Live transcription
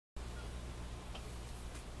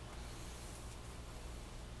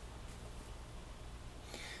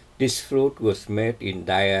This flute was made in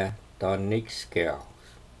diatonic scales,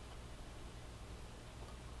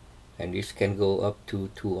 and this can go up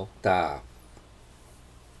to 2 octaves.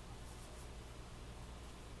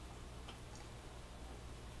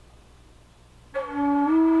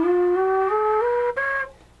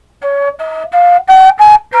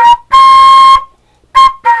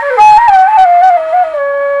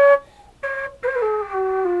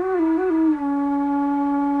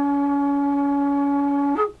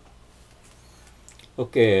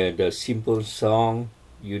 Okay, the simple song,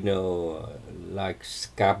 like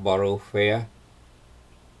Scarborough Fair,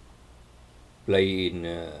 play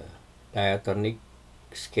in diatonic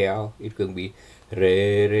scale. It can be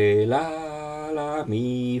re re la la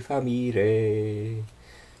mi fa mi re,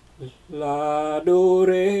 la do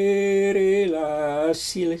re la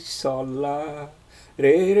si sol la,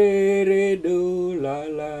 re do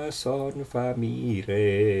la son fa mi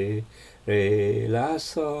re la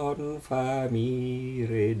son fa mi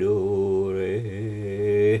re do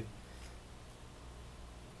re.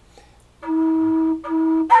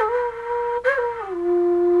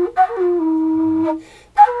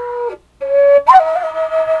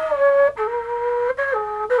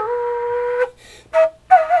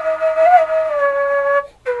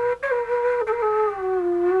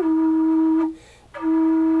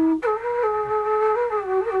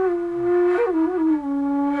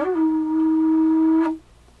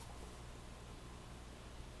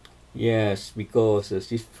 Yes, because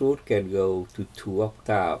this flute can go to 2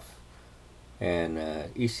 octaves, and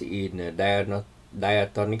it's in a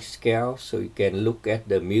diatonic scale, so you can look at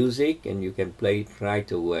the music and you can play it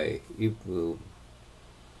right away. If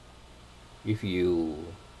you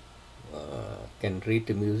can read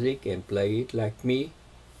the music and play it like me,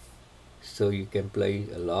 so you can play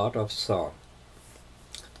a lot of songs,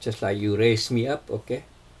 just like you raise me up, okay?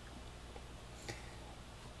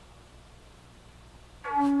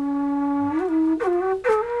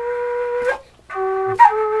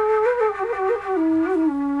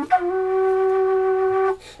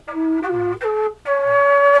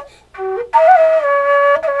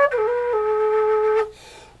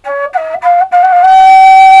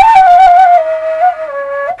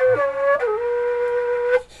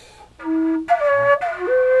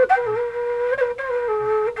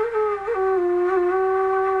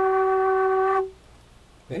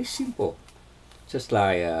 Very simple, just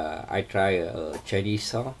like I try a Chinese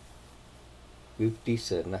song with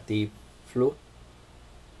this native flute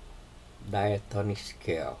diatonic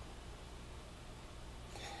scale.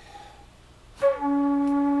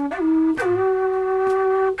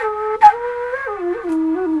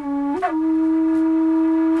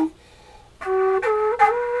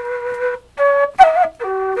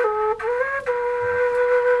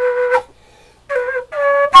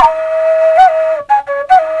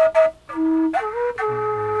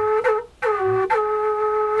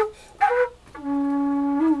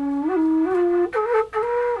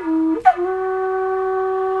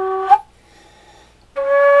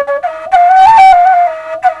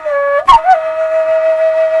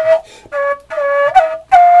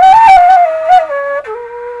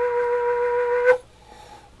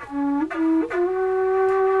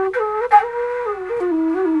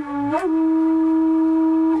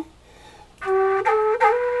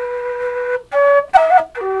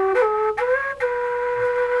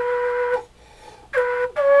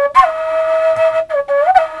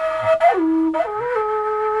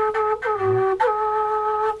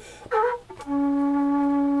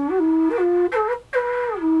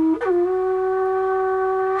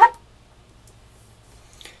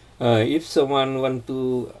 If someone want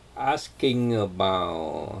to asking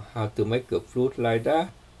about how to make a flute like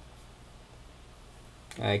that,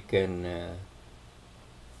 I can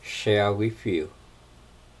share with you,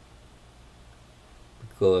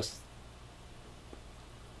 because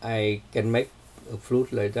I can make a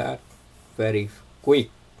flute like that very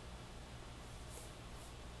quick.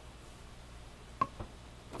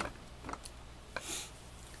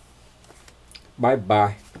 Bye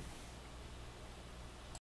bye.